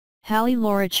Hallie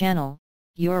Laura Channel,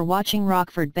 you're watching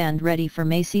Rockford Band ready for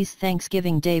Macy's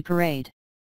Thanksgiving Day Parade.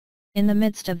 In the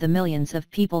midst of the millions of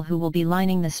people who will be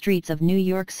lining the streets of New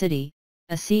York City,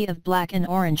 a sea of black and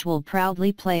orange will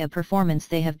proudly play a performance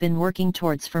they have been working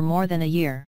towards for more than a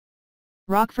year.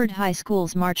 Rockford High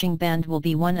School's marching band will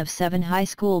be one of 7 high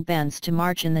school bands to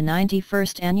march in the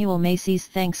 91st annual Macy's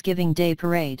Thanksgiving Day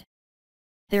Parade.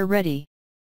 They're ready.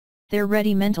 They're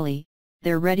ready mentally,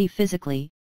 they're ready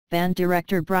physically, band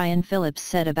director Brian Phillips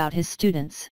said about his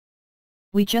students.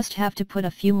 We just have to put a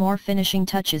few more finishing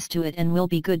touches to it and we'll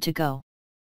be good to go.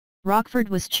 Rockford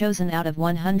was chosen out of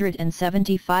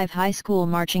 175 high school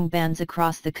marching bands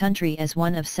across the country as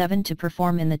one of 7 to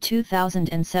perform in the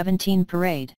 2017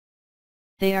 parade.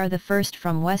 They are the first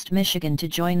from West Michigan to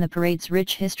join the parade's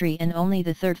rich history and only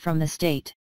the 3rd from the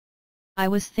state. I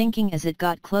was thinking as it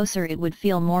got closer it would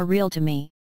feel more real to me,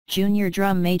 junior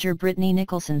drum major Brittany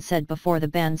Nicholson said before the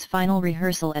band's final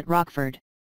rehearsal at Rockford.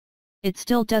 It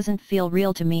still doesn't feel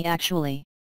real to me actually.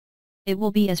 It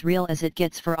will be as real as it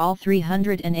gets for all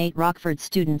 308 Rockford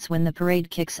students when the parade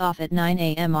kicks off at 9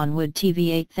 a.m. on Wood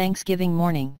TV 8 Thanksgiving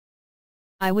morning.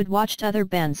 I would watched other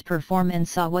bands perform and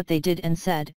saw what they did and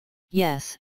said,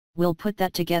 yes, we'll put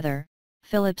that together,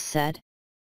 Phillips said.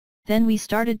 Then we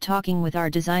started talking with our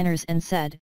designers and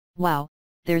said, wow,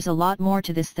 there's a lot more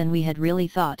to this than we had really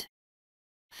thought.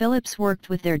 Phillips worked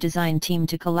with their design team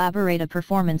to collaborate a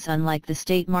performance unlike the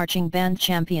state marching band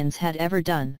champions had ever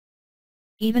done.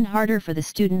 Even harder for the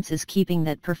students is keeping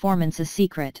that performance a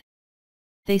secret.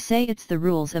 They say it's the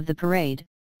rules of the parade,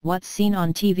 what's seen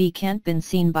on TV can't been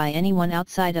seen by anyone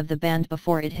outside of the band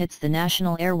before it hits the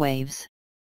national airwaves.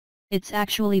 It's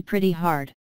actually pretty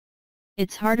hard.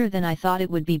 It's harder than I thought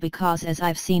it would be because as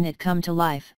I've seen it come to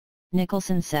life,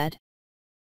 Nicholson said.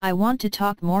 I want to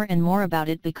talk more and more about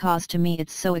it because to me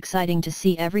it's so exciting to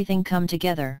see everything come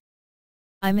together.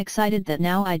 I'm excited that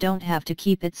now I don't have to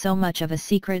keep it so much of a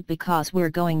secret because we're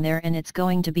going there and it's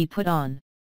going to be put on.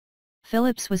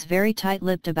 Phillips was very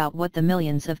tight-lipped about what the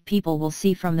millions of people will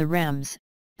see from the Rams,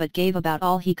 but gave about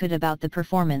all he could about the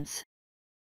performance.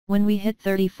 When we hit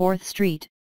 34th Street,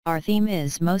 our theme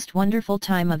is Most Wonderful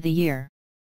Time of the Year.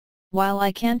 While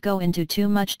I can't go into too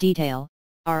much detail,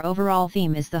 our overall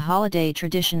theme is the holiday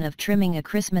tradition of trimming a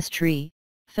Christmas tree,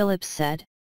 Phillips said.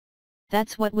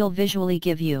 That's what we'll visually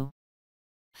give you.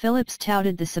 Phillips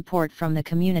touted the support from the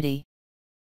community.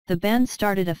 The band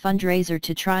started a fundraiser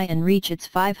to try and reach its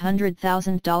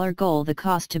 $500,000 goal, the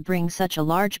cost to bring such a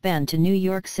large band to New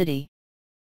York City.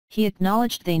 He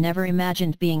acknowledged they never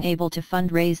imagined being able to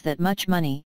fundraise that much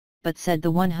money, but said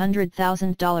the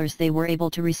 $100,000 they were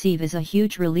able to receive is a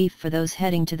huge relief for those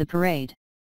heading to the parade.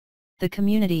 The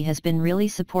community has been really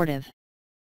supportive.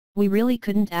 We really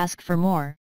couldn't ask for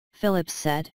more, Phillips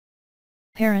said.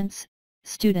 Parents,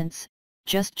 students,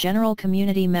 just general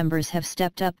community members have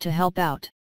stepped up to help out.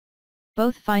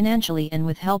 Both financially and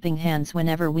with helping hands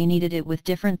whenever we needed it with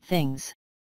different things.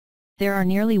 There are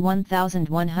nearly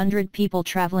 1,100 people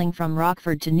traveling from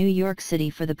Rockford to New York City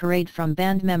for the parade, from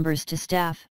band members to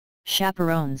staff,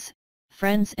 chaperones,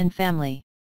 friends and family.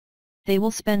 They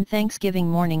will spend Thanksgiving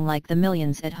morning like the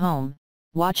millions at home,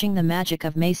 watching the magic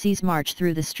of Macy's march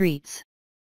through the streets.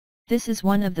 This is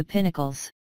one of the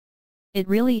pinnacles. It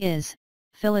really is,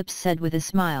 Phillips said with a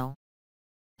smile.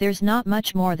 There's not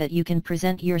much more that you can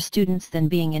present your students than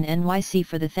being in NYC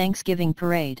for the Thanksgiving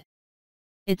parade.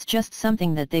 It's just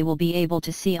something that they will be able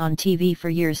to see on TV for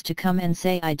years to come and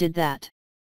say I did that.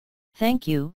 Thank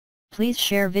you, please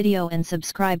share video and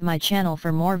subscribe my channel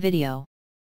for more video.